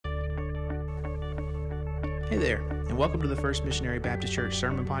Hey there, and welcome to the First Missionary Baptist Church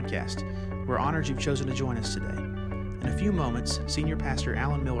Sermon Podcast. We're honored you've chosen to join us today. In a few moments, Senior Pastor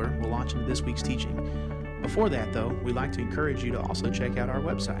Alan Miller will launch into this week's teaching. Before that, though, we'd like to encourage you to also check out our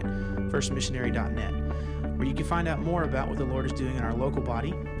website, firstmissionary.net, where you can find out more about what the Lord is doing in our local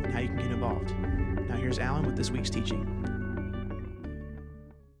body and how you can get involved. Now here's Alan with this week's teaching.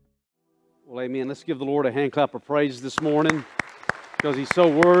 Well, amen. Let's give the Lord a hand clap of praise this morning because He's so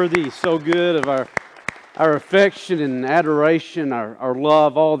worthy, He's so good of our affection and adoration, our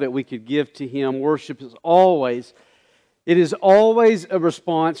love, all that we could give to Him. Worship is always a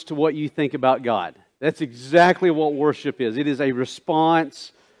response to what you think about God. That's exactly what worship is. It is a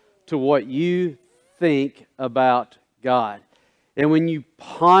response to what you think about God. And when you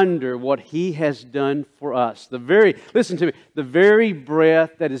ponder what He has done for us, the very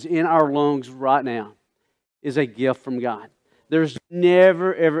breath that is in our lungs right now is a gift from God. There's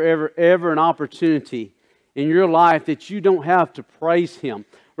never, ever an opportunity in your life that you don't have to praise Him.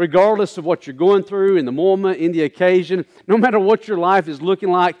 Regardless of what you're going through in the moment, in the occasion, no matter what your life is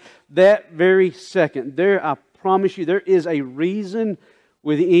looking like, that very second, I promise you, there is a reason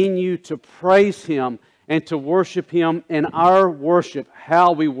within you to praise Him and to worship Him. And our worship,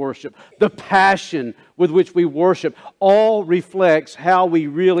 how we worship, the passion with which we worship, all reflects how we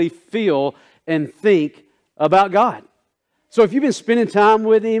really feel and think about God. So if you've been spending time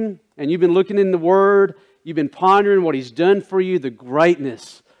with Him and you've been looking in the Word, you've been pondering what He's done for you, the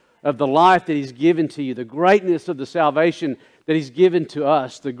greatness of the life that He's given to you, the greatness of the salvation that He's given to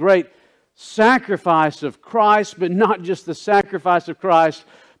us, the great sacrifice of Christ, but not just the sacrifice of Christ,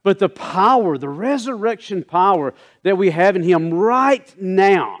 but the power, the resurrection power that we have in Him right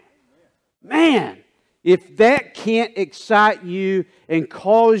now. Man, if that can't excite you and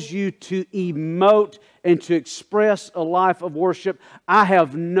cause you to emote and to express a life of worship, I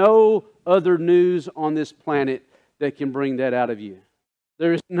have no other news on this planet that can bring that out of you.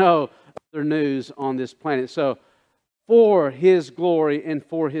 There is no other news on this planet. So, for His glory and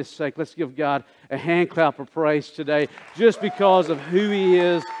for His sake, let's give God a hand clap of praise today, just because of who He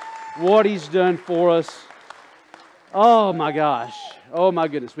is, what He's done for us. Oh my gosh. Oh my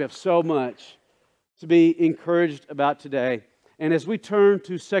goodness. We have so much to be encouraged about today. And as we turn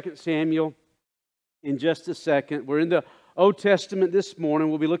to 2 Samuel in just a second, we're in the Old Testament this morning.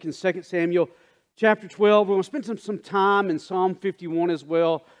 We'll be looking at 2 Samuel chapter 12. We're going to spend some time in Psalm 51 as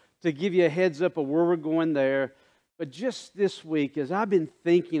well to give you a heads up of where we're going there. But just this week, as I've been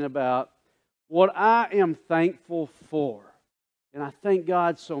thinking about what I am thankful for, and I thank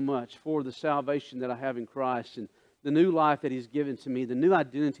God so much for the salvation that I have in Christ and the new life that He's given to me, the new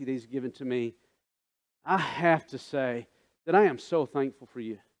identity that He's given to me, I have to say that I am so thankful for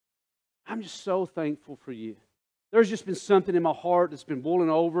you. I'm just so thankful for you. There's just been something in my heart that's been boiling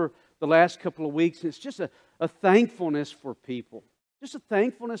over the last couple of weeks. And it's just a thankfulness for people. Just a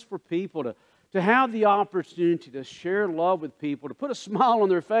thankfulness for people to have the opportunity to share love with people, to put a smile on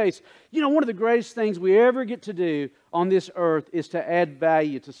their face. You know, one of the greatest things we ever get to do on this earth is to add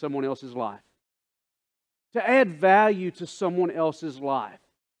value to someone else's life. To add value to someone else's life.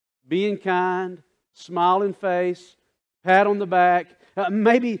 Being kind, smiling face, pat on the back.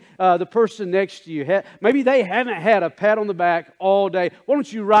 Maybe the person next to you, maybe they haven't had a pat on the back all day. Why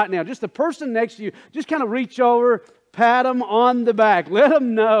don't you right now, just the person next to you, just kind of reach over, pat them on the back. Let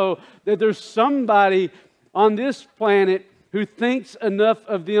them know that there's somebody on this planet who thinks enough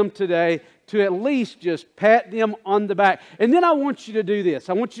of them today to at least just pat them on the back. And then I want you to do this.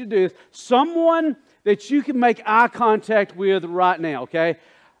 I want you to do this. Someone that you can make eye contact with right now, okay?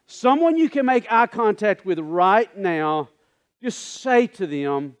 Someone you can make eye contact with right now. Just say to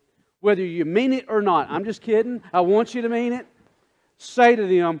them, whether you mean it or not. I'm just kidding. I want you to mean it. Say to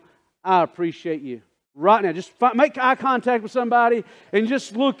them, I appreciate you. Right now, just make eye contact with somebody and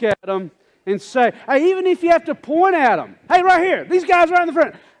just look at them and say, hey, even if you have to point at them, hey, right here, these guys right in the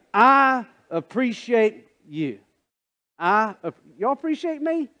front, I appreciate you. Y'all appreciate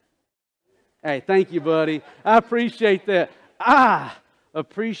me? Hey, thank you, buddy. I appreciate that. I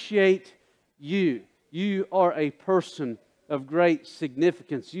appreciate you. You are a person of great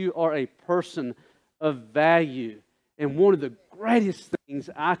significance. You are a person of value. And one of the greatest things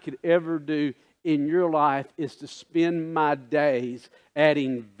I could ever do in your life is to spend my days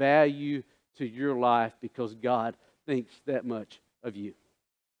adding value to your life because God thinks that much of you.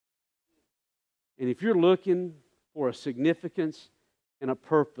 And if you're looking for a significance and a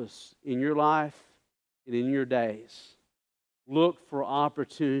purpose in your life and in your days, look for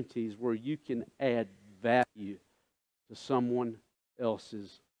opportunities where you can add value to someone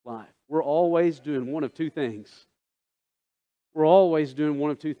else's life. We're always doing one of two things. We're always doing one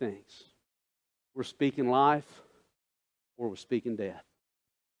of two things. We're speaking life or we're speaking death.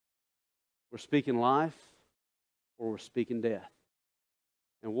 We're speaking life or we're speaking death.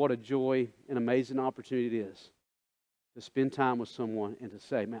 And what a joy and amazing opportunity it is to spend time with someone and to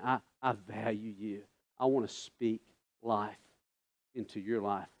say, man, I value you. I want to speak life into your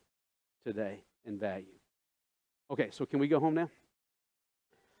life today and value. Okay, so can we go home now?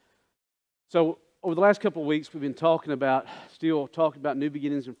 So over the last couple of weeks, we've been talking about new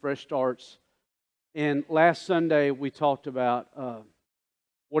beginnings and fresh starts. And last Sunday, we talked about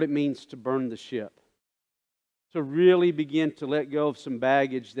what it means to burn the ship, to really begin to let go of some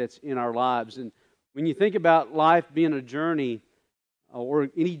baggage that's in our lives. And when you think about life being a journey, or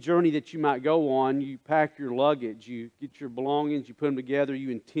any journey that you might go on, you pack your luggage, you get your belongings, you put them together,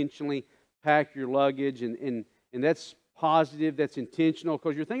 you intentionally pack your luggage, and that's positive, that's intentional,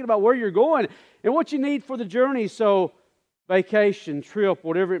 because you're thinking about where you're going and what you need for the journey. So vacation, trip,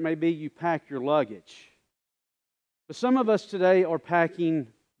 whatever it may be, you pack your luggage. But some of us today are packing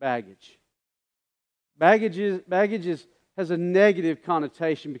baggage. Baggage has a negative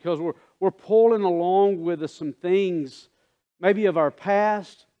connotation because we're pulling along with us some things, maybe of our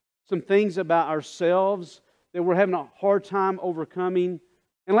past, some things about ourselves that we're having a hard time overcoming.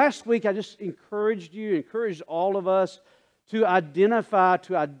 And last week I just encouraged all of us to identify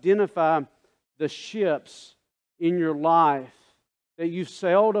the ships in your life that you've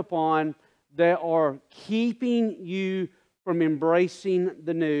sailed upon that are keeping you from embracing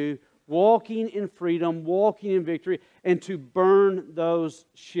the new, walking in freedom, walking in victory, and to burn those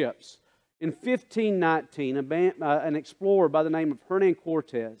ships. In 1519, an explorer by the name of Hernan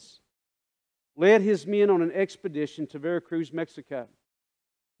Cortez led his men on an expedition to Veracruz, Mexico.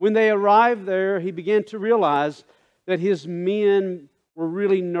 When they arrived there, he began to realize that his men were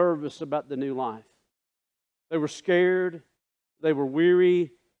really nervous about the new life. They were scared. They were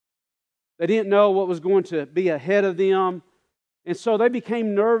weary. They didn't know what was going to be ahead of them. And so they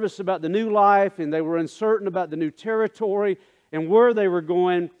became nervous about the new life, and they were uncertain about the new territory and where they were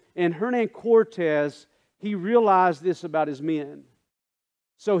going. And Hernan Cortez, he realized this about his men.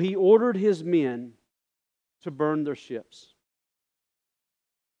 So he ordered his men to burn their ships.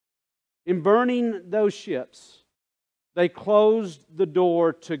 In burning those ships, they closed the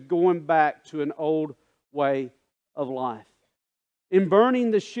door to going back to an old way of life. In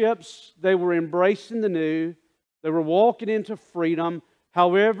burning the ships, they were embracing the new. They were walking into freedom,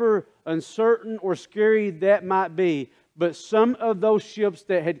 however uncertain or scary that might be. But some of those ships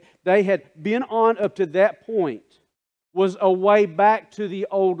that they had been on up to that point was a way back to the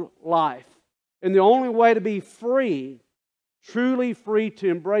old life. And the only way to be free, truly free to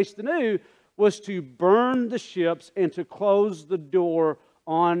embrace the new, was to burn the ships and to close the door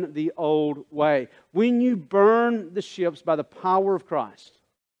on the old way. When you burn the ships by the power of Christ,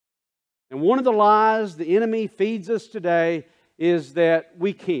 and one of the lies the enemy feeds us today is that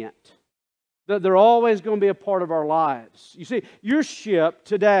we can't. That they're always going to be a part of our lives. You see, your ship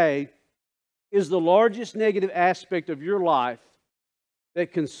today is the largest negative aspect of your life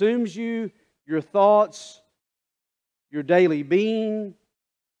that consumes you, your thoughts, your daily being.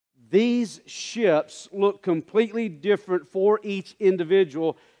 These ships look completely different for each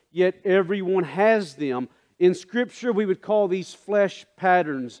individual, yet everyone has them. In Scripture, we would call these flesh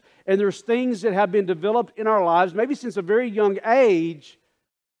patterns. And there's things that have been developed in our lives, maybe since a very young age,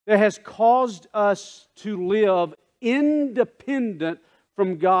 that has caused us to live independent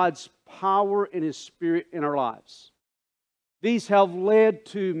from God's power and His Spirit in our lives. These have led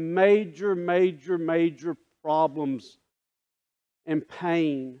to major problems and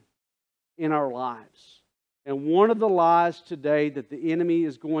pain in our lives. And one of the lies today that the enemy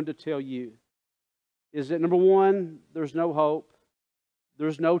is going to tell you is that, number one, there's no hope.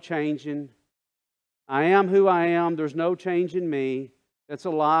 There's no changing. I am who I am. There's no change in me. That's a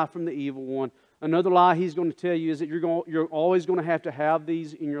lie from the evil one. Another lie he's going to tell you is that you're always going to have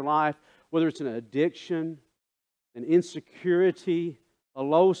these in your life, whether it's an addiction, an insecurity, a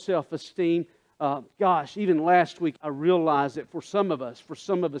low self-esteem. Even last week I realized that for some of us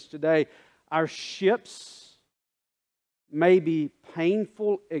today, our ships may be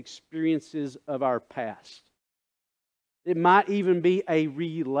painful experiences of our past. It might even be a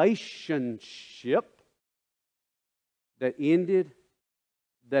relationship that ended,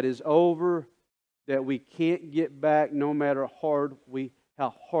 that is over, that we can't get back no matter how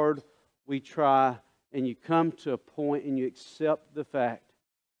hard we try. And you come to a point and you accept the fact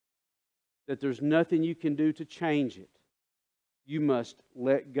that there's nothing you can do to change it. You must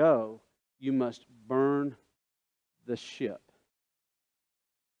let go. You must burn the ship.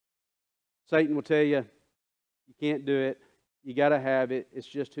 Satan will tell you, you can't do it. You got to have it. It's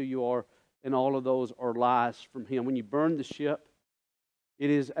just who you are. and all of those are lies from Him. When you burn the ship, it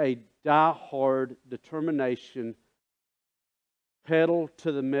is a die-hard determination, pedal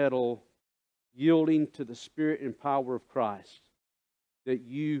to the metal, yielding to the Spirit and power of Christ, that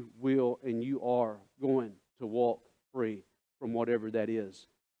you will and you are going to walk free from whatever that is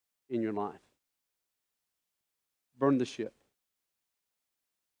in your life. Burn the ship.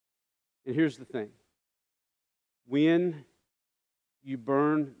 And here's the thing. When you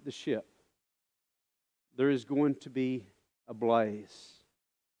burn the ship, there is going to be a blaze.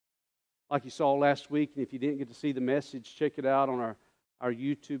 Like you saw last week, and if you didn't get to see the message, check it out on our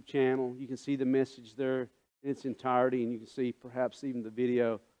YouTube channel. You can see the message there in its entirety, and you can see perhaps even the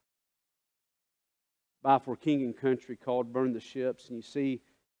video by For King and Country called Burn the Ships. And you see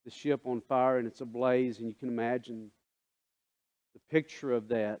the ship on fire and it's ablaze, and you can imagine the picture of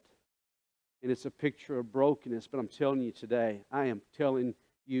that. And it's a picture of brokenness. But I'm telling you today, I am telling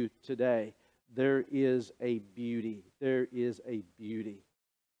you today, there is a beauty. There is a beauty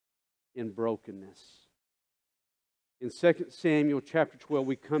in brokenness. In 2 Samuel chapter 12,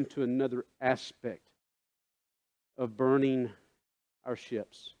 we come to another aspect of burning our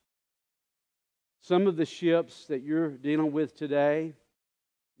ships. Some of the ships that you're dealing with today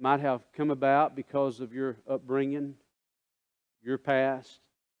might have come about because of your upbringing, your past,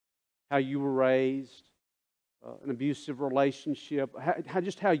 how you were raised, an abusive relationship,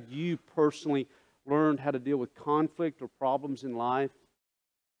 how you personally learned how to deal with conflict or problems in life.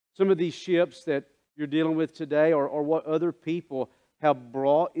 Some of these ships that you're dealing with today are what other people have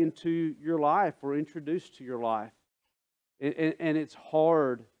brought into your life or introduced to your life. And it's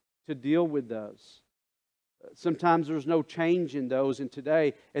hard to deal with those. Sometimes there's no change in those. And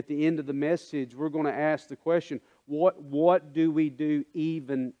today, at the end of the message, we're going to ask the question, what do we do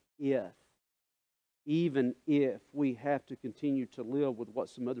even if we have to continue to live with what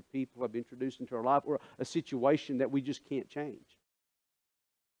some other people have introduced into our life, or a situation that we just can't change?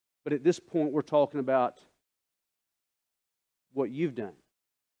 But at this point, we're talking about what you've done.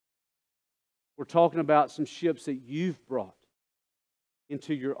 We're talking about some ships that you've brought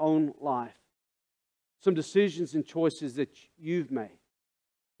into your own life. Some decisions and choices that you've made.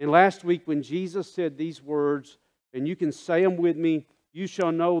 And last week when Jesus said these words, and you can say them with me, you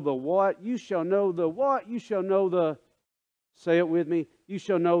shall know the what? You shall know the what? You shall know the, say it with me, you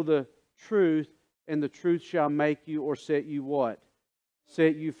shall know the truth, and the truth shall make you or set you what?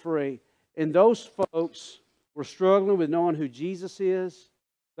 Set you free. And those folks were struggling with knowing who Jesus is.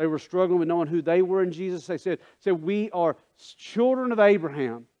 They were struggling with knowing who they were in Jesus. They said we are children of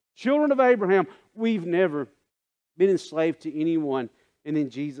Abraham. Children of Abraham. We've never been enslaved to anyone. And then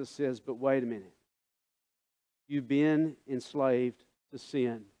Jesus says, but wait a minute. You've been enslaved to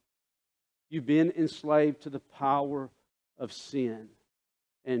sin. You've been enslaved to the power of sin.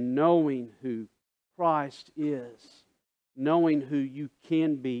 And knowing who Christ is, knowing who you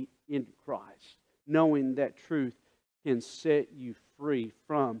can be in Christ, knowing that truth can set you free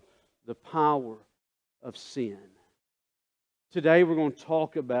from the power of sin. Today we're going to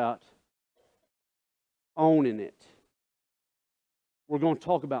talk about owning it. We're going to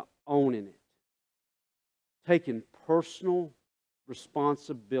talk about owning it. Taking personal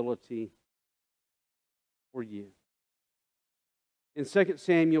responsibility for you. In 2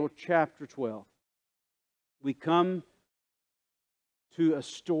 Samuel chapter 12, we come to a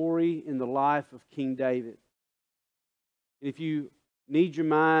story in the life of King David. If you need your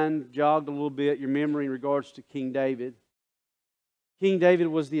mind jogged a little bit, your memory in regards to King David, King David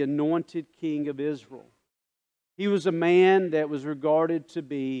was the anointed king of Israel. He was a man that was regarded to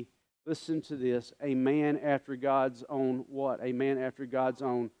be, listen to this, a man after God's own what? A man after God's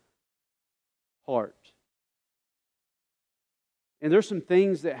own heart. And there's some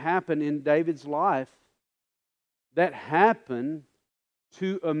things that happen in David's life that happened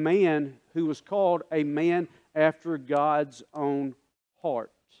to a man who was called a man after God's own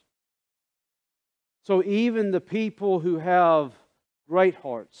heart. So even the people who have great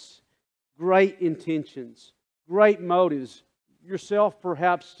hearts, great intentions, great motives, yourself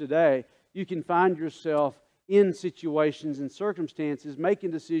perhaps today, you can find yourself in situations and circumstances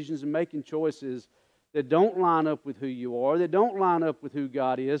making decisions and making choices that don't line up with who you are, that don't line up with who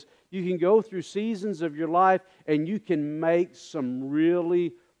God is. You can go through seasons of your life and you can make some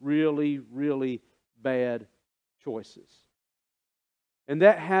really, really, really bad choices. And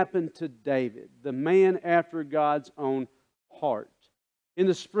that happened to David, the man after God's own heart. In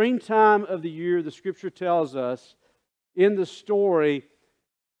the springtime of the year, the Scripture tells us in the story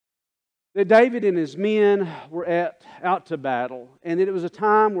that David and his men were out to battle. And that it was a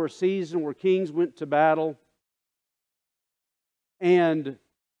time or a season where kings went to battle. And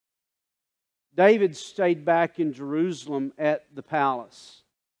David stayed back in Jerusalem at the palace.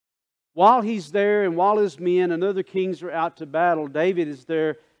 While he's there and while his men and other kings are out to battle, David is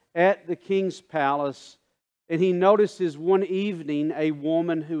there at the king's palace, and he notices one evening a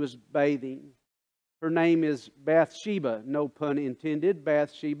woman who is bathing. Her name is Bathsheba, no pun intended.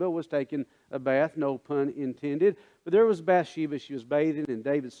 Bathsheba was taking a bath, no pun intended. But there was Bathsheba, she was bathing, and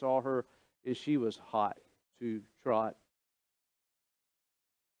David saw her, and she was hot to trot.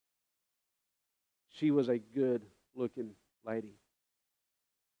 She was a good-looking lady.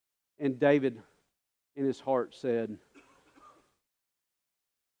 And David, in his heart, said,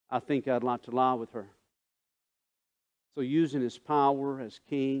 I think I'd like to lie with her. So using his power as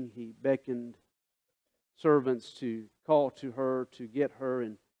king, he beckoned servants to call to her, to get her.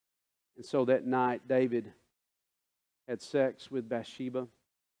 And so that night, David had sex with Bathsheba.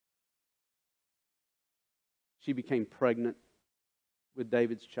 She became pregnant with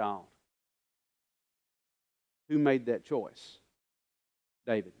David's child. Who made that choice?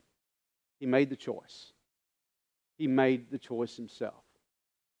 David. He made the choice. He made the choice himself.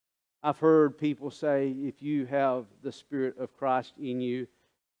 I've heard people say, if you have the Spirit of Christ in you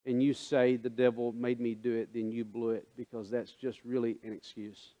and you say the devil made me do it, then you blew it, because that's just really an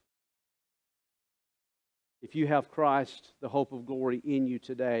excuse. If you have Christ, the hope of glory, in you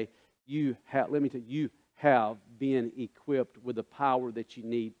today, let me tell you, you have been equipped with the power that you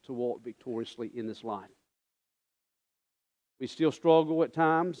need to walk victoriously in this life. We still struggle at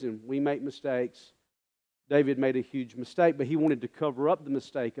times and we make mistakes. David made a huge mistake, but he wanted to cover up the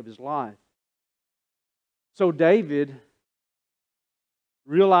mistake of his life. So David,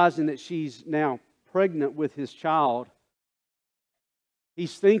 realizing that she's now pregnant with his child,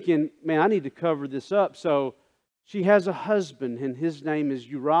 he's thinking, man, I need to cover this up. So she has a husband, and his name is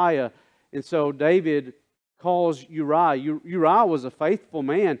Uriah. And so David calls Uriah. Uriah was a faithful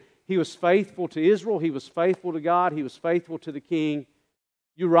man. He was faithful to Israel. He was faithful to God. He was faithful to the king.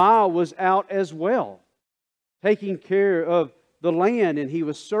 Uriah was out as well, taking care of the land, and he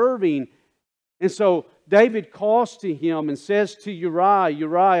was serving. And so David calls to him and says to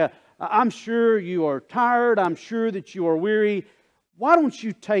Uriah, I'm sure you are tired. I'm sure that you are weary. Why don't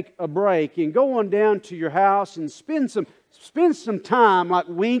you take a break and go on down to your house and spend some time, like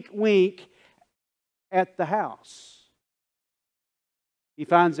wink, wink, at the house. He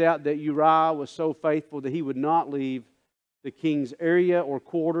finds out that Uriah was so faithful that he would not leave the king's area or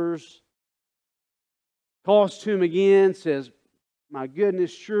quarters. Calls to him again, says, my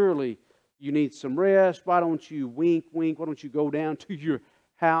goodness, surely you need some rest. Why don't you wink, wink? Why don't you go down to your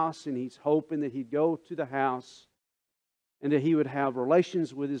house? And he's hoping that he'd go to the house and that he would have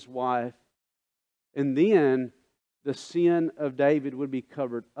relations with his wife. And then the sin of David would be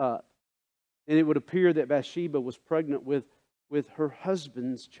covered up. And it would appear that Bathsheba was pregnant with her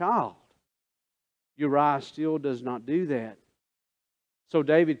husband's child. Uriah still does not do that. So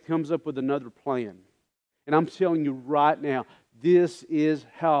David comes up with another plan. And I'm telling you right now, this is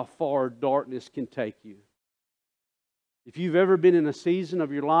how far darkness can take you. If you've ever been in a season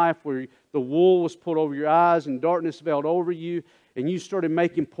of your life where the wool was put over your eyes and darkness veiled over you, and you started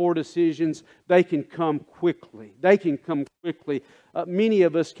making poor decisions, they can come quickly. They can come quickly. Many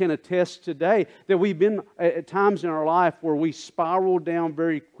of us can attest today that we've been at times in our life where we spiraled down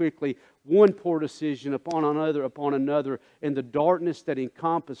very quickly, one poor decision upon another, and the darkness that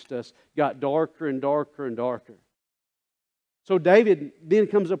encompassed us got darker and darker and darker. So David then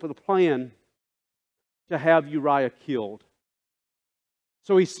comes up with a plan to have Uriah killed.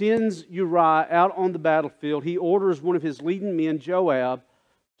 So he sends Uriah out on the battlefield. He orders one of his leading men, Joab,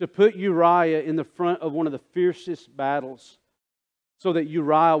 to put Uriah in the front of one of the fiercest battles so that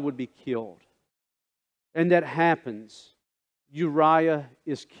Uriah would be killed. And that happens. Uriah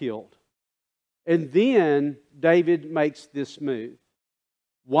is killed. And then David makes this move.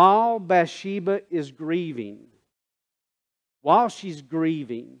 While Bathsheba is grieving, while she's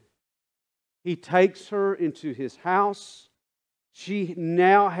grieving, he takes her into his house. She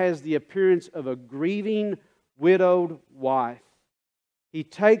now has the appearance of a grieving, widowed wife. He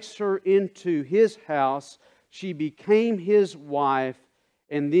takes her into his house. She became his wife,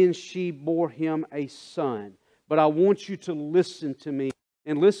 and then she bore him a son. But I want you to listen to me,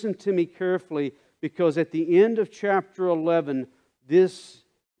 and listen to me carefully, because at the end of chapter 11, this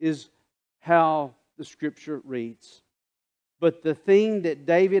is how the Scripture reads. But the thing that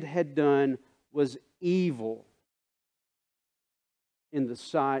David had done was evil in the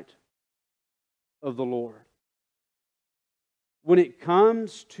sight of the Lord. When it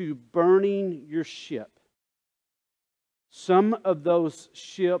comes to burning your ship, some of those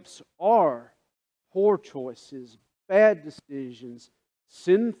ships are poor choices, bad decisions,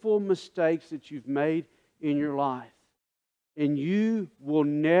 sinful mistakes that you've made in your life. And you will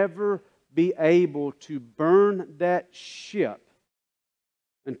never be able to burn that ship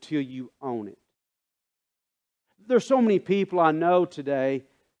until you own it. There's so many people I know today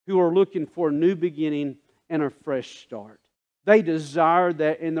who are looking for a new beginning and a fresh start. They desire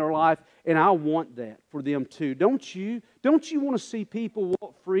that in their life, and I want that for them too. Don't you? Don't you want to see people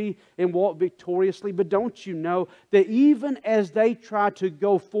walk free and walk victoriously? But don't you know that even as they try to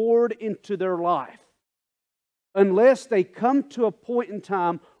go forward into their life, unless they come to a point in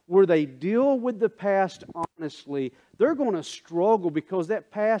time where they deal with the past honestly, they're going to struggle, because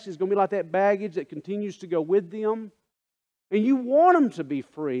that past is going to be like that baggage that continues to go with them. And you want them to be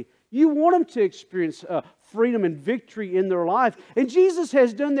free. You want them to experience freedom and victory in their life. And Jesus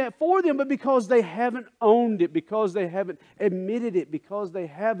has done that for them, but because they haven't owned it, because they haven't admitted it, because they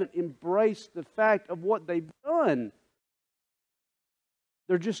haven't embraced the fact of what they've done,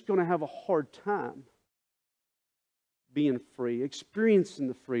 they're just going to have a hard time being free, experiencing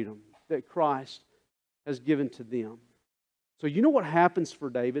the freedom that Christ has given to them. So you know what happens for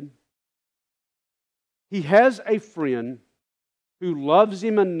David? He has a friend who loves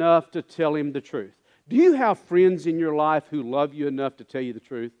him enough to tell him the truth. Do you have friends in your life who love you enough to tell you the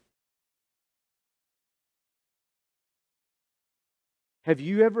truth? Have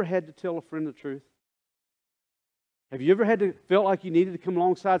you ever had to tell a friend the truth? Have you ever felt like you needed to come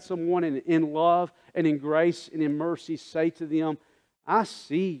alongside someone and in love and in grace and in mercy say to them, I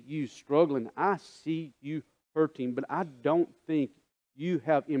see you struggling, I see you hurting, but I don't think you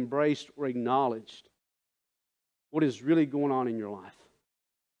have embraced or acknowledged what is really going on in your life.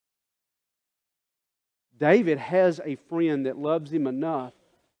 David has a friend that loves him enough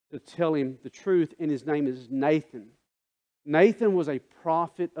to tell him the truth, and his name is Nathan. Nathan was a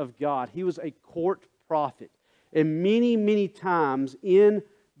prophet of God. He was a court prophet. And many, many times in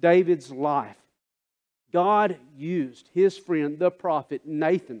David's life, God used his friend, the prophet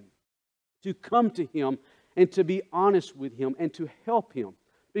Nathan, to come to him and to be honest with him and to help him.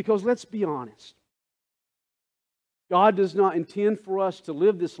 Because let's be honest, God does not intend for us to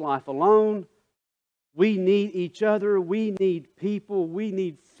live this life alone. We need each other. We need people. We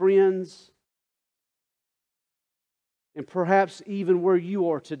need friends. And perhaps even where you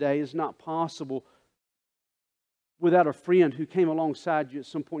are today is not possible without a friend who came alongside you at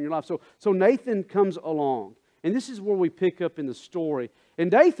some point in your life. So Nathan comes along. And this is where we pick up in the story. And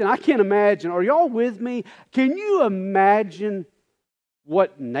Nathan, I can't imagine. Are y'all with me? Can you imagine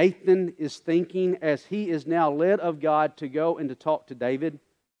what Nathan is thinking as he is now led of God to go and to talk to David?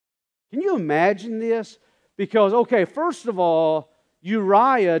 Can you imagine this? Because, okay, first of all,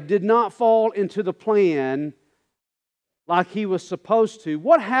 Uriah did not fall into the plan like he was supposed to.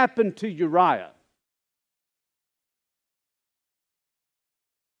 What happened to Uriah?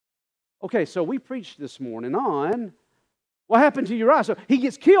 Okay, so we preached this morning on what happened to Uriah. So he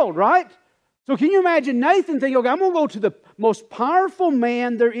gets killed, right? So can you imagine Nathan thinking, okay, I'm going to go to the most powerful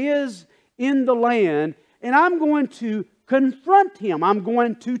man there is in the land, and I'm going to confront him. I'm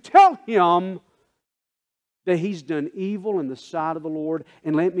going to tell him that he's done evil in the sight of the Lord.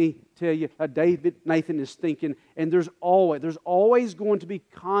 And let me tell you, Nathan is thinking, and there's always going to be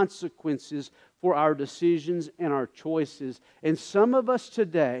consequences for our decisions and our choices. And some of us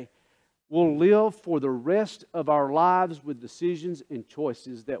today will live for the rest of our lives with decisions and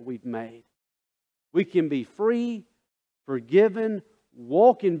choices that we've made. We can be free, forgiven,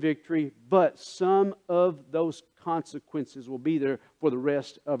 walk in victory, but some of those consequences will be there for the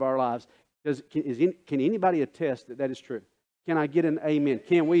rest of our lives. Can anybody attest that that is true? Can I get an amen?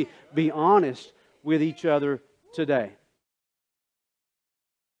 Can we be honest with each other today?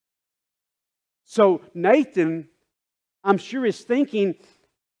 So Nathan, I'm sure, is thinking,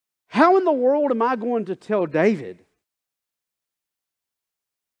 how in the world am I going to tell David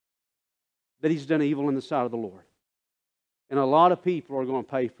that he's done evil in the sight of the Lord? And a lot of people are going to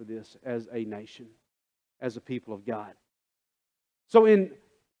pay for this as a nation, as a people of God. So in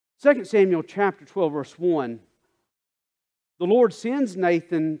 2 Samuel chapter 12, verse 1, the Lord sends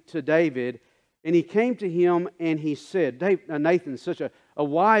Nathan to David, and he came to him and he said, Nathan's such a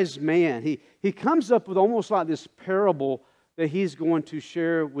wise man. He comes up with almost like this parable that he's going to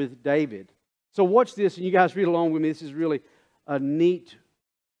share with David. So watch this, and you guys read along with me. This is really a neat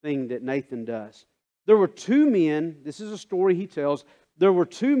thing that Nathan does. There were two men, this is a story he tells. There were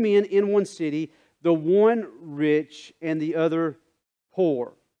two men in one city, the one rich and the other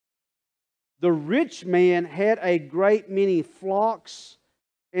poor. The rich man had a great many flocks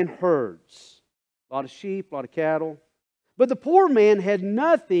and herds, a lot of sheep, a lot of cattle. But the poor man had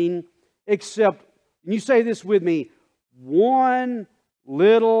nothing except, and you say this with me, one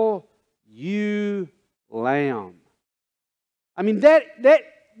little ewe lamb. I mean,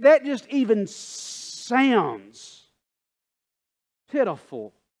 that just even sounds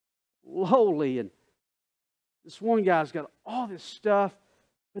pitiful, lowly, and this one guy's got all this stuff,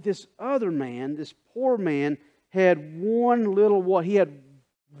 but this other man, this poor man, had one little what? He had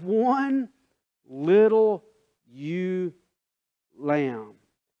one little ewe lamb,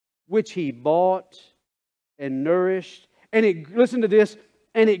 which he bought and nourished. And listen to this,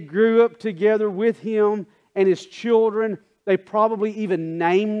 and it grew up together with him and his children. They probably even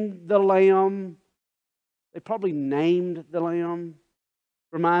named the lamb.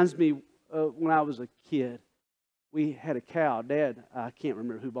 Reminds me when I was a kid. We had a cow. Dad, I can't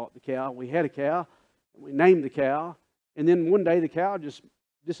remember who bought the cow. We had a cow. We named the cow. And then one day the cow just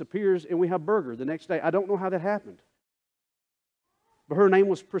disappears and we have Burger the next day. I don't know how that happened. But her name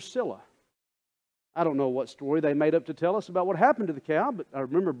was Priscilla. I don't know what story they made up to tell us about what happened to the cow, but I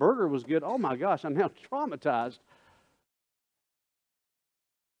remember Burger was good. Oh my gosh, I'm now traumatized.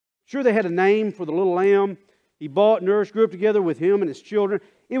 Sure, they had a name for the little lamb. He bought, nourished, grew up together with him and his children.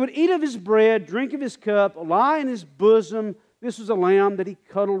 It would eat of his bread, drink of his cup, lie in his bosom. This was a lamb that he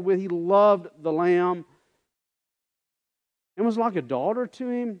cuddled with. He loved the lamb. It was like a daughter to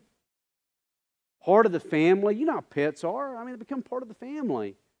him. Part of the family. You know how pets are. I mean, they become part of the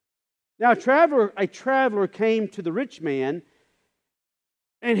family. Now, a traveler came to the rich man,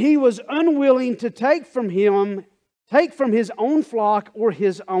 and he was unwilling to take from his own flock or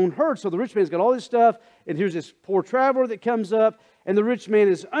his own herd. So the rich man's got all this stuff, and here's this poor traveler that comes up, and the rich man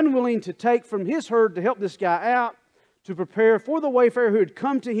is unwilling to take from his herd to help this guy out, to prepare for the wayfarer who had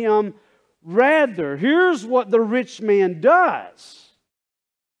come to him. Rather, here's what the rich man does.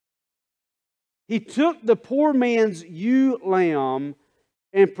 He took the poor man's ewe lamb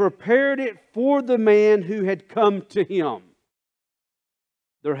and prepared it for the man who had come to him.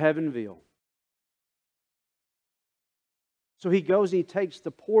 They're having veal. So he goes and he takes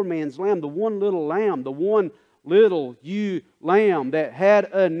the poor man's lamb, the one little little ewe lamb that had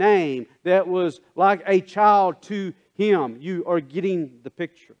a name, that was like a child to him. You are getting the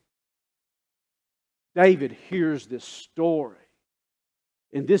picture. David hears this story.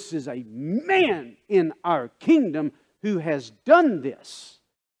 And this is a man in our kingdom who has done this.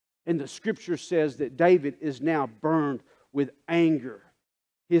 And the Scripture says that David is now burned with anger.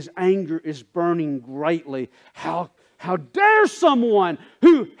 His anger is burning greatly. How dare someone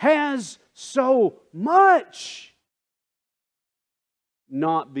who has so much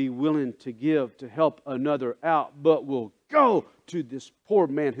not be willing to give to help another out, but will go to this poor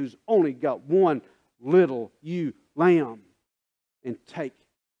man who's only got one little ewe lamb and take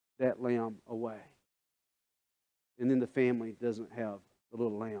that lamb away. And then the family doesn't have the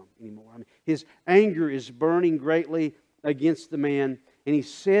little lamb anymore. I mean, his anger is burning greatly against the man. And he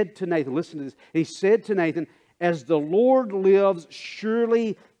said to Nathan, listen to this, he said to Nathan, as the Lord lives,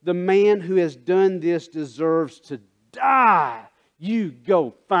 surely the man who has done this deserves to die. You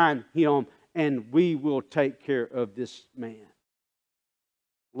go find him and we will take care of this man.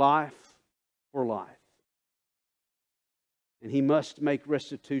 Life for life. And he must make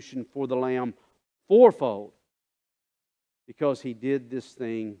restitution for the lamb fourfold because he did this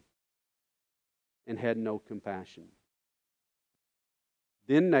thing and had no compassion.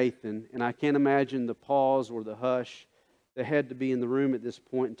 Then Nathan, and I can't imagine the pause or the hush that had to be in the room at this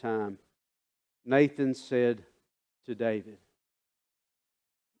point in time, Nathan said to David,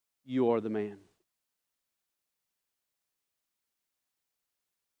 "You are the man.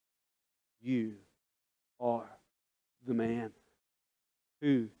 You are the man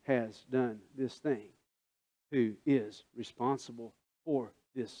who has done this thing, who is responsible for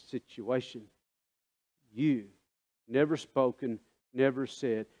this situation. You, never spoken, never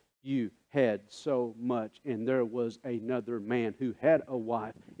said, you had so much, and there was another man who had a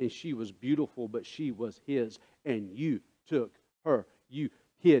wife, and she was beautiful, but she was his, and you took her. You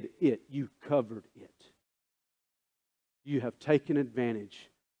hid it. You covered it. You have taken advantage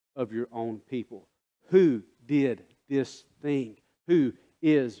of your own people. Who did this thing? Who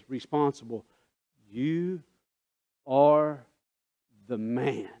is responsible? You are the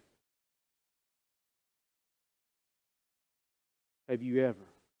man." Have you ever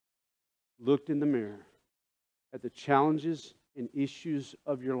looked in the mirror at the challenges and issues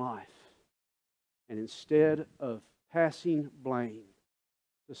of your life, and instead of passing blame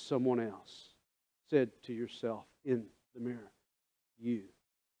to someone else, said to yourself in the mirror, "You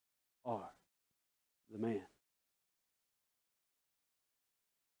are the man"?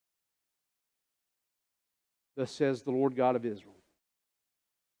 Thus says the Lord God of Israel,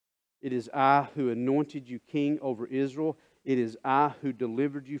 "It is I who anointed you king over Israel. It is I who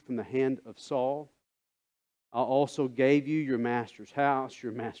delivered you from the hand of Saul. I also gave you your master's house,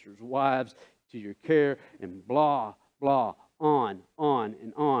 your master's wives to your care, and blah, blah, on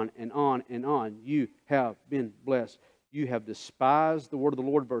and on and on and on. You have been blessed. You have despised the word of the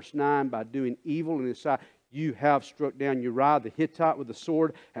Lord, verse 9, by doing evil in His sight. You have struck down Uriah the Hittite with the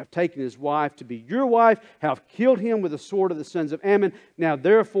sword, have taken his wife to be your wife, have killed him with the sword of the sons of Ammon. Now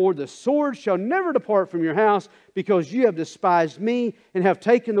therefore the sword shall never depart from your house, because you have despised me, and have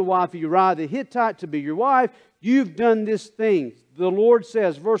taken the wife of Uriah the Hittite to be your wife. You've done this thing. The Lord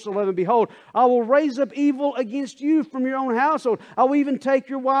says, verse 11, Behold, I will raise up evil against you from your own household. I will even take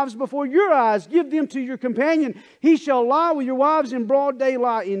your wives before your eyes, give them to your companion. He shall lie with your wives in broad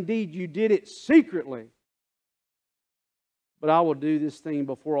daylight. Indeed, you did it secretly. But I will do this thing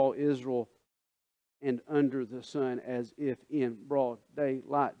before all Israel and under the sun, as if in broad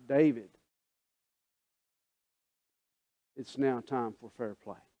daylight. David, it's now time for fair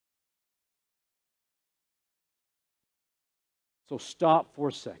play. So stop for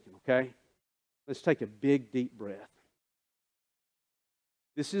a second, okay? Let's take a big, deep breath.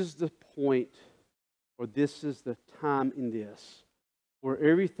 This is the point, or this is the time in this, where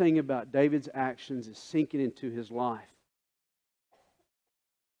everything about David's actions is sinking into his life.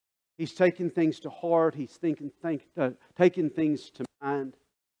 He's taking things to heart. He's taking things to mind.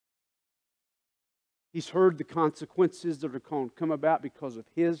 He's heard the consequences that are going to come about because of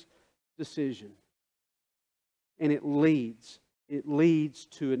his decision. And it leads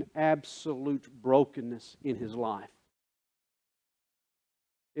to an absolute brokenness in his life.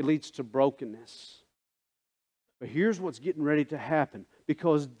 It leads to brokenness. But here's what's getting ready to happen,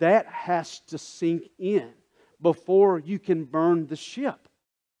 because that has to sink in before you can burn the ship.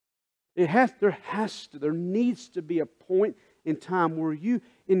 There needs to be a point in time where you,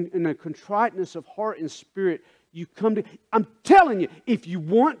 in a contriteness of heart and spirit, you come to, I'm telling you, if you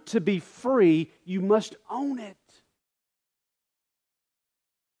want to be free, you must own it.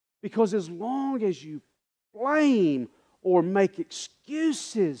 Because as long as you blame or make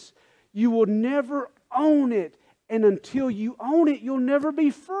excuses, you will never own it. And until you own it, you'll never be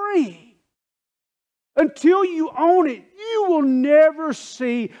free. Until you own it, you will never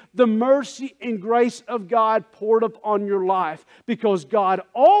see the mercy and grace of God poured upon your life. Because God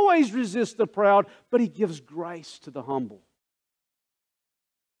always resists the proud, but He gives grace to the humble.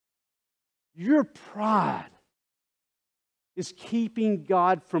 Your pride is keeping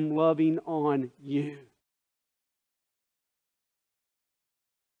God from loving on you.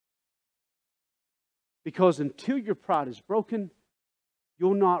 Because until your pride is broken,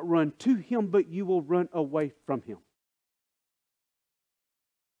 you'll not run to Him, but you will run away from Him.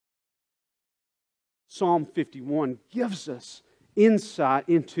 Psalm 51 gives us insight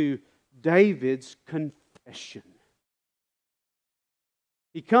into David's confession.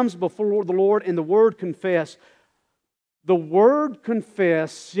 He comes before the Lord, and the word confess. The word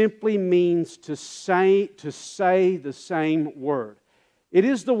confess simply means to say the same word. It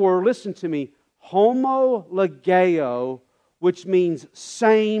is the word, listen to me, homologeo, which means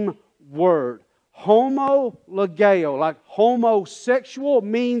same word. Homologeo, like homosexual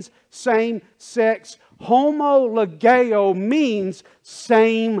means same sex. Homologeo means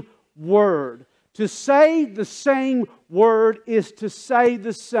same word. To say the same word is to say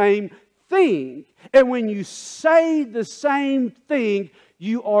the same thing. And when you say the same thing,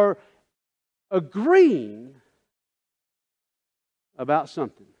 you are agreeing about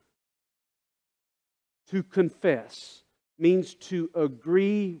something. To confess means to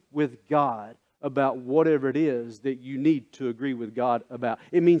agree with God about whatever it is that you need to agree with God about.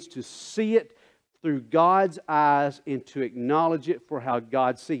 It means to see it through God's eyes and to acknowledge it for how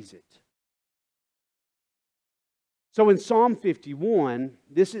God sees it. So in Psalm 51,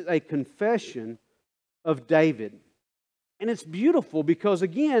 this is a confession of David. And it's beautiful because,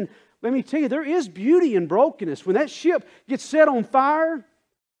 again, let me tell you, there is beauty in brokenness. When that ship gets set on fire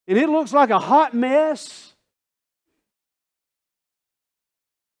and it looks like a hot mess,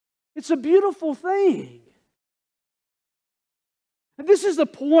 it's a beautiful thing. And this is the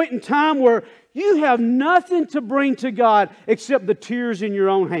point in time where you have nothing to bring to God except the tears in your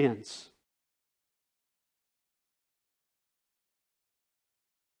own hands.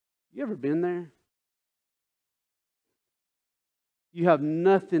 You ever been there? You have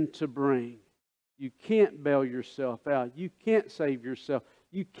nothing to bring. You can't bail yourself out. You can't save yourself.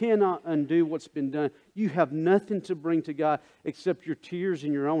 You cannot undo what's been done. You have nothing to bring to God except your tears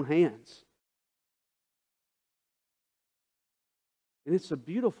in your own hands. And it's a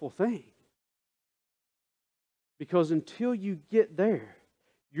beautiful thing. Because until you get there,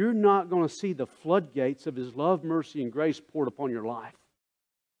 you're not going to see the floodgates of His love, mercy, and grace poured upon your life.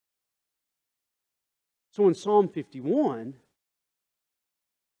 So in Psalm 51,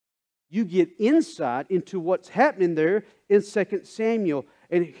 you get insight into what's happening there in 2 Samuel.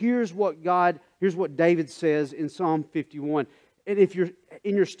 And here's what David says in Psalm 51. And if you're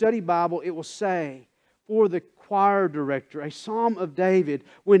in your study Bible, it will say, for the choir director, a psalm of David,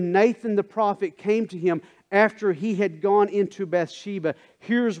 when Nathan the prophet came to him after he had gone into Bathsheba,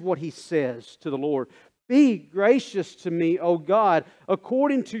 here's what he says to the Lord. Be gracious to me, O God,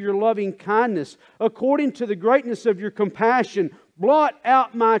 according to your loving kindness, according to the greatness of your compassion. Blot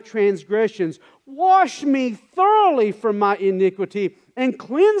out my transgressions. Wash me thoroughly from my iniquity and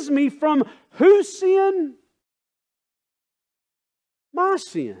cleanse me from whose sin? My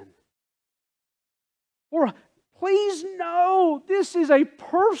sin. For please know this is a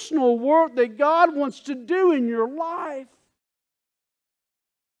personal work that God wants to do in your life.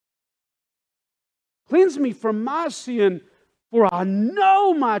 Cleanse me from my sin, for I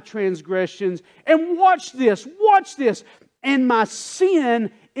know my transgressions. And watch this. And my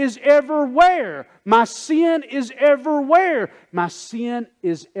sin is everywhere. My sin is everywhere. My sin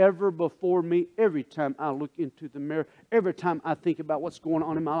is ever before me every time I look into the mirror, every time I think about what's going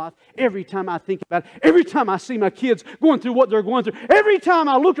on in my life, every time I think about it, every time I see my kids going through what they're going through, every time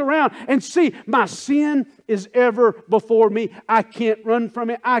I look around and see my sin is ever before me. I can't run from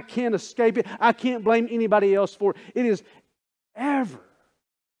it. I can't escape it. I can't blame anybody else for it. It is ever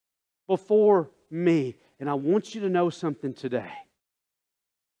before me. And I want you to know something today.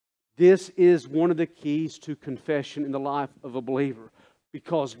 This is one of the keys to confession in the life of a believer.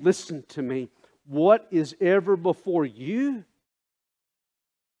 Because listen to me, what is ever before you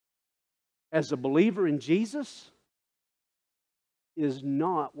as a believer in Jesus is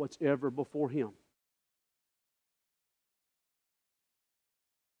not what's ever before Him.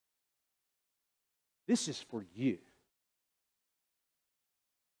 This is for you.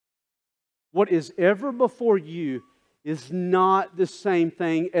 What is ever before you is not the same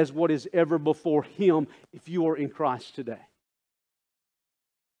thing as what is ever before Him if you are in Christ today.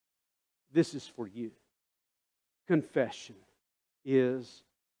 This is for you. Confession is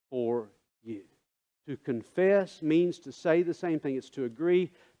for you. To confess means to say the same thing. It's to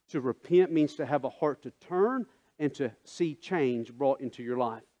agree. To repent means to have a heart to turn and to see change brought into your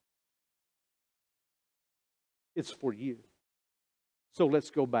life. It's for you. So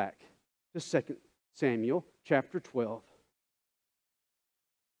let's go back to 2 Samuel chapter 12.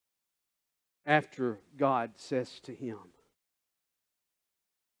 After God says to him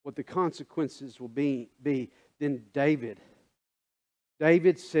what the consequences will be, then David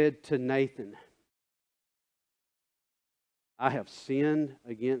said to Nathan, I have sinned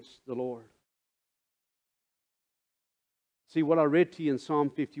against the Lord. See, what I read to you in Psalm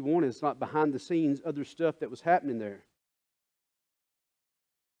 51 is not behind the scenes other stuff that was happening there.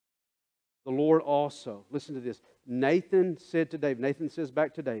 The Lord also, listen to this, Nathan said to David, Nathan says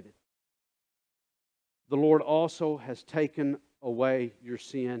back to David, the Lord also has taken away your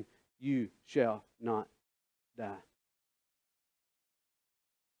sin. You shall not die.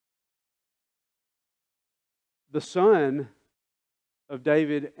 The son of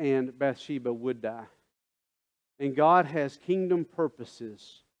David and Bathsheba would die. And God has kingdom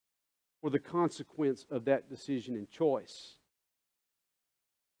purposes for the consequence of that decision and choice.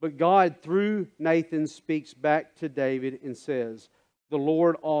 But God, through Nathan, speaks back to David and says, the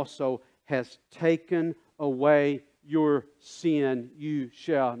Lord also has taken away your sin. You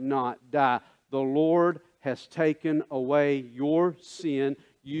shall not die. The Lord has taken away your sin.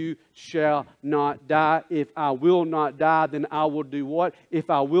 You shall not die. If I will not die, then I will do what? If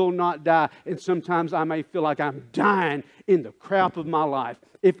I will not die, and sometimes I may feel like I'm dying in the crap of my life.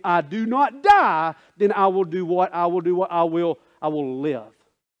 If I do not die, then I will do what? I will do what? I will live.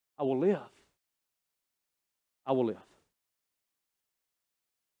 I will live. I will live.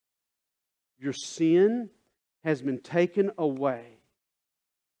 Your sin has been taken away.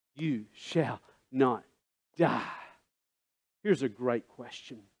 You shall not die. Here's a great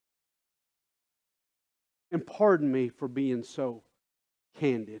question. And pardon me for being so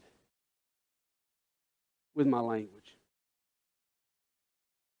candid with my language.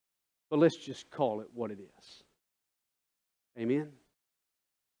 But let's just call it what it is. Amen?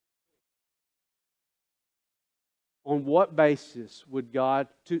 On what basis would God...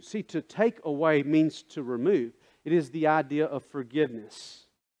 to take away means to remove. It is the idea of forgiveness.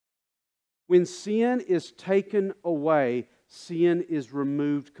 When sin is taken away, sin is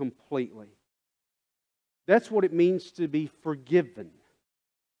removed completely. That's what it means to be forgiven.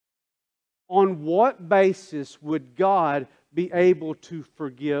 On what basis would God be able to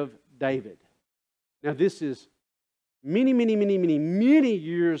forgive David. Now, this is many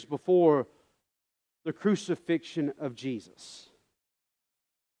years before the crucifixion of Jesus.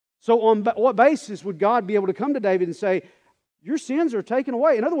 So on what basis would God be able to come to David and say, your sins are taken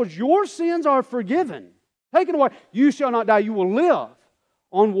away? In other words, your sins are forgiven, taken away. You shall not die, you will live.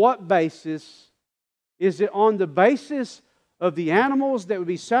 On what basis? Is it on the basis of the animals that would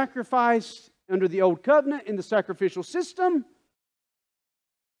be sacrificed under the Old Covenant in the sacrificial system?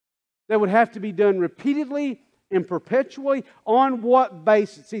 That would have to be done repeatedly and perpetually? On what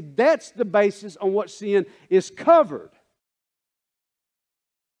basis? See, that's the basis on what sin is covered.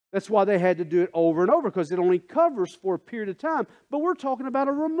 That's why they had to do it over and over, because it only covers for a period of time. But we're talking about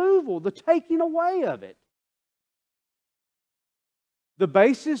a removal, the taking away of it. The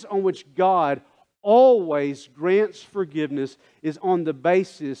basis on which God always grants forgiveness is on the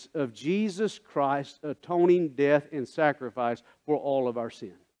basis of Jesus Christ's atoning death and sacrifice for all of our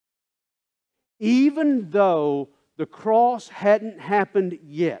sin. Even though the cross hadn't happened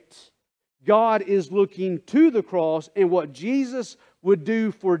yet, God is looking to the cross and what Jesus would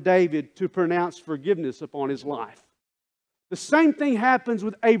do for David to pronounce forgiveness upon his life. The same thing happens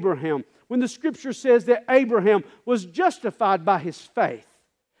with Abraham. When the Scripture says that Abraham was justified by his faith,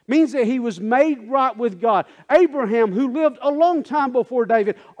 means that he was made right with God. Abraham, who lived a long time before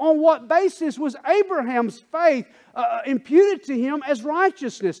David, on what basis was Abraham's faith imputed to him as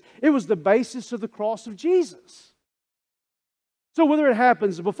righteousness? It was the basis of the cross of Jesus. So whether it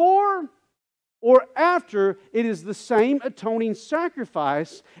happens before or after, it is the same atoning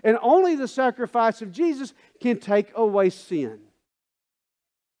sacrifice, and only the sacrifice of Jesus can take away sin.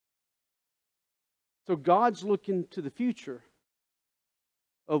 So God's looking to the future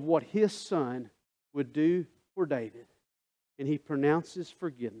of what His Son would do for David, and He pronounces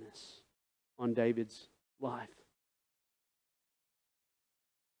forgiveness on David's life.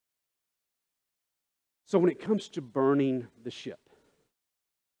 So when it comes to burning the ship,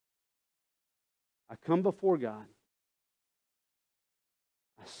 I come before God,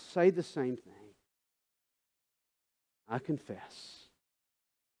 I say the same thing, I confess,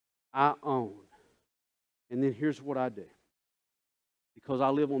 I own, and then here's what I do. Because I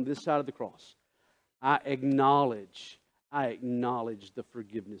live on this side of the cross, I acknowledge the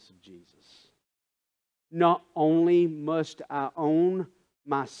forgiveness of Jesus. Not only must I own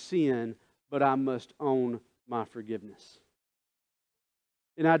my sin, but I must own my forgiveness.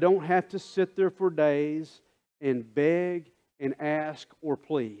 And I don't have to sit there for days and beg and ask or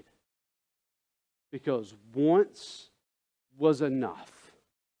plead. Because once was enough.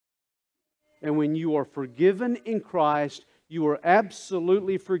 And when you are forgiven in Christ, you are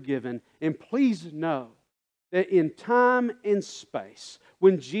absolutely forgiven. And please know that in time and space,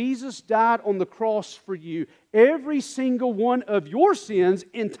 when Jesus died on the cross for you, every single one of your sins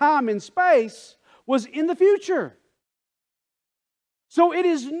in time and space was in the future. So it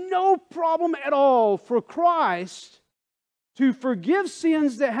is no problem at all for Christ to forgive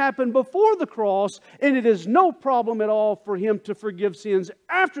sins that happened before the cross, and it is no problem at all for Him to forgive sins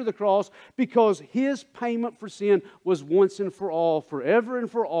after the cross, because His payment for sin was once and for all, forever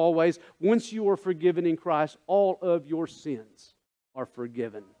and for always. Once you are forgiven in Christ, all of your sins are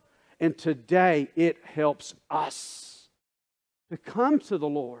forgiven. And today it helps us to come to the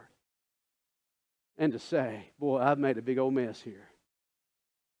Lord and to say, boy, I've made a big old mess here.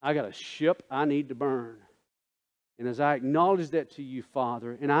 I got a ship I need to burn. And as I acknowledge that to you,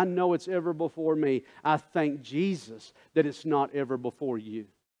 Father, and I know it's ever before me, I thank Jesus that it's not ever before you.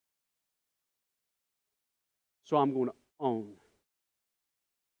 So I'm going to own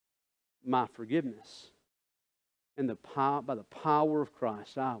my forgiveness. And by the power of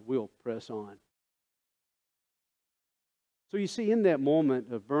Christ, I will press on. So you see, in that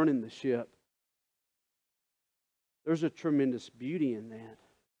moment of burning the ship, there's a tremendous beauty in that.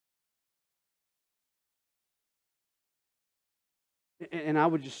 And I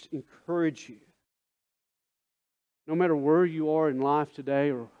would just encourage you, no matter where you are in life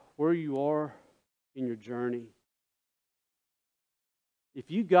today or where you are in your journey, if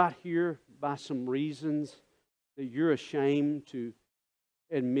you got here by some reasons that you're ashamed to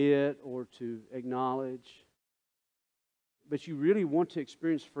admit or to acknowledge, but you really want to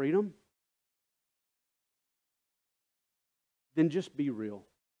experience freedom, then just be real.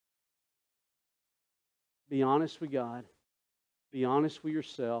 Be honest with God. Be honest with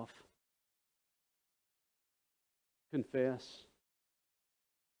yourself. Confess.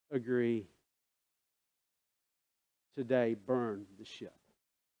 Agree. Today, burn the ship.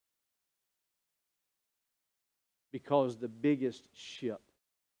 Because the biggest ship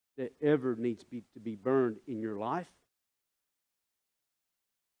that ever needs to be burned in your life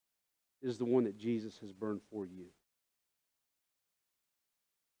is the one that Jesus has burned for you.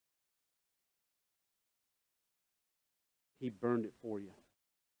 He burned it for you.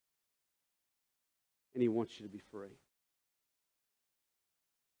 And He wants you to be free.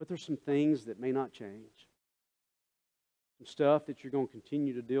 But there's some things that may not change. Some stuff that you're going to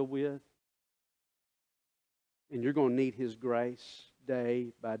continue to deal with. And you're going to need His grace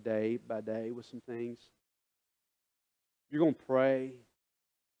day by day by day with some things. You're going to pray.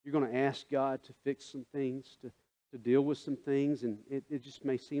 You're going to ask God to fix some things, to deal with some things. And it just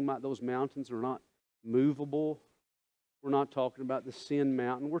may seem like those mountains are not movable. We're not talking about the sin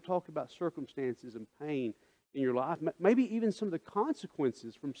mountain. We're talking about circumstances and pain in your life. Maybe even some of the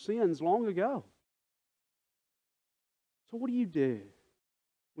consequences from sins long ago. So what do you do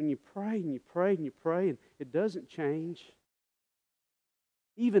when you pray and you pray and you pray and it doesn't change?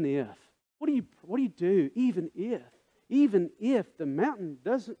 Even if. What do you do even if the mountain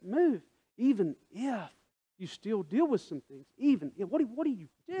doesn't move? Even if you still deal with some things. Even if. What do you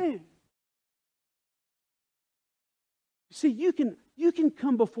do? See, you can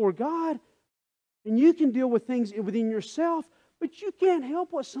come before God and you can deal with things within yourself, but you can't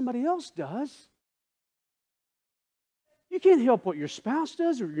help what somebody else does. You can't help what your spouse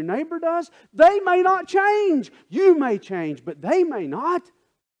does or your neighbor does. They may not change. You may change, but they may not.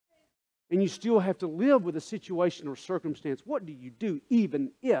 And you still have to live with a situation or circumstance. What do you do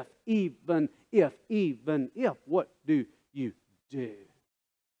even if, what do you do?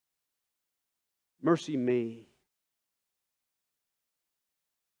 Mercy Me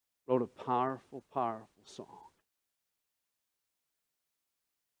wrote a powerful, powerful song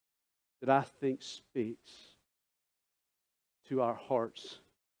that I think speaks to our hearts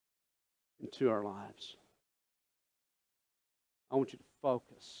and to our lives. I want you to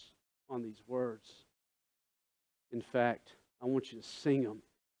focus on these words. In fact, I want you to sing them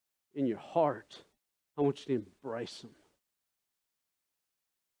in your heart. I want you to embrace them.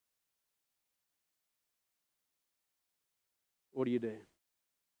 What do you do?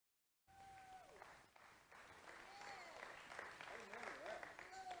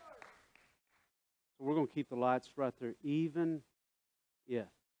 We're going to keep the lights right there, even if.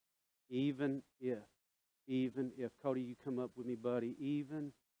 Cody, you come up with me, buddy.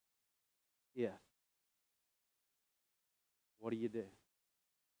 Even if. What do you do?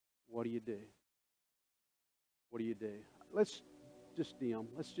 What do you do? What do you do? Let's just dim.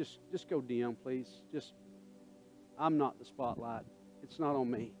 Let's just go dim, please. I'm not the spotlight. It's not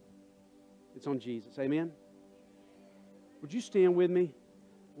on me. It's on Jesus. Amen? Would you stand with me?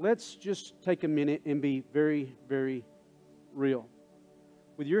 Let's just take a minute and be very, very real.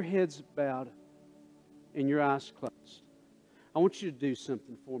 With your heads bowed and your eyes closed, I want you to do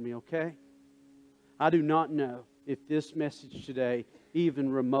something for me, okay? I do not know if this message today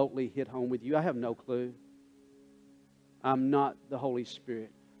even remotely hit home with you. I have no clue. I'm not the Holy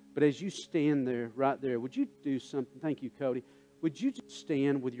Spirit. But as you stand there, right there, would you do something? Thank you, Cody. Would you just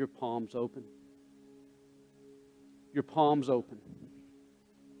stand with your palms open? Your palms open.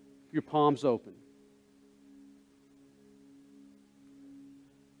 Your palms open.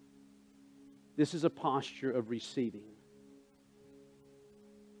 This is a posture of receiving.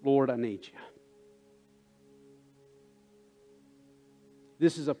 Lord, I need you.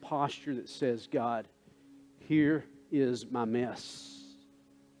 This is a posture that says, God, here is my mess.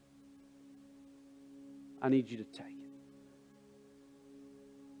 I need you to take it.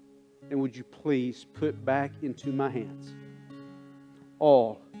 And would you please put back into my hands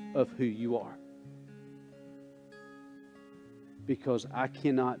all of who you are? Because I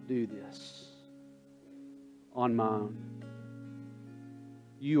cannot do this on my own.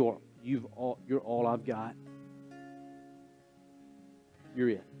 You're all I've got. You're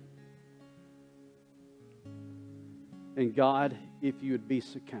it. And God, if you would be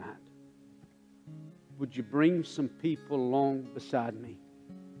so kind, would you bring some people along beside me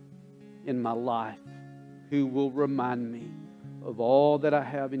in my life who will remind me of all that I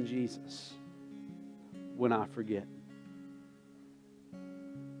have in Jesus when I forget.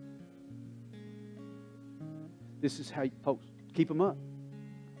 This is how you, folks, keep them up.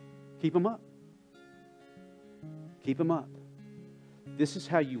 Keep them up. Keep them up. This is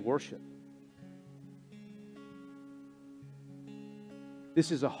how you worship.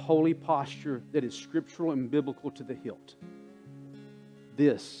 This is a holy posture that is scriptural and biblical to the hilt.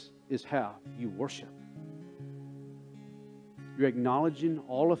 This is how you worship. You're acknowledging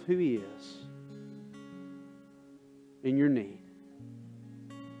all of who He is in your need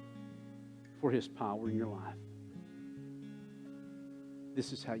for His power in your life.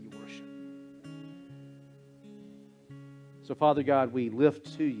 This is how you worship. So, Father God, we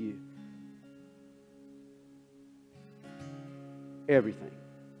lift to you everything.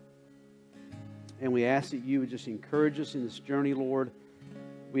 And we ask that you would just encourage us in this journey, Lord.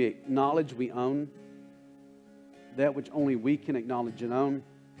 We acknowledge we own that which only we can acknowledge and own.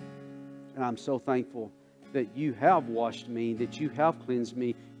 And I'm so thankful that you have washed me, that you have cleansed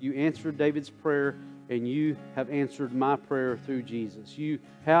me. You answered David's prayer, and you have answered my prayer through Jesus. You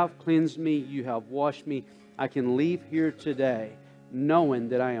have cleansed me. You have washed me. I can leave here today knowing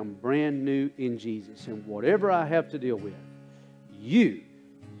that I am brand new in Jesus. And whatever I have to deal with,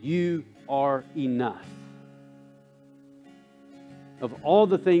 you are enough. Of all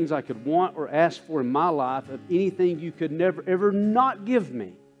the things I could want or ask for in my life, of anything you could never, ever not give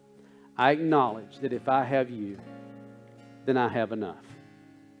me, I acknowledge that if I have you, then I have enough.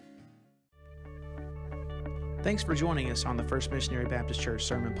 Thanks for joining us on the First Missionary Baptist Church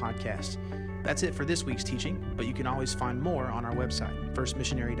Sermon Podcast. That's it for this week's teaching, but you can always find more on our website,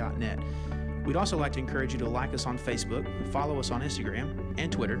 firstmissionary.net. We'd also like to encourage you to like us on Facebook, follow us on Instagram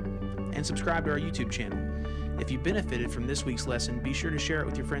and Twitter, and subscribe to our YouTube channel. If you benefited from this week's lesson, be sure to share it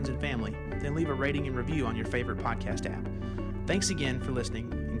with your friends and family, then leave a rating and review on your favorite podcast app. Thanks again for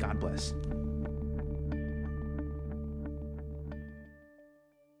listening, and God bless.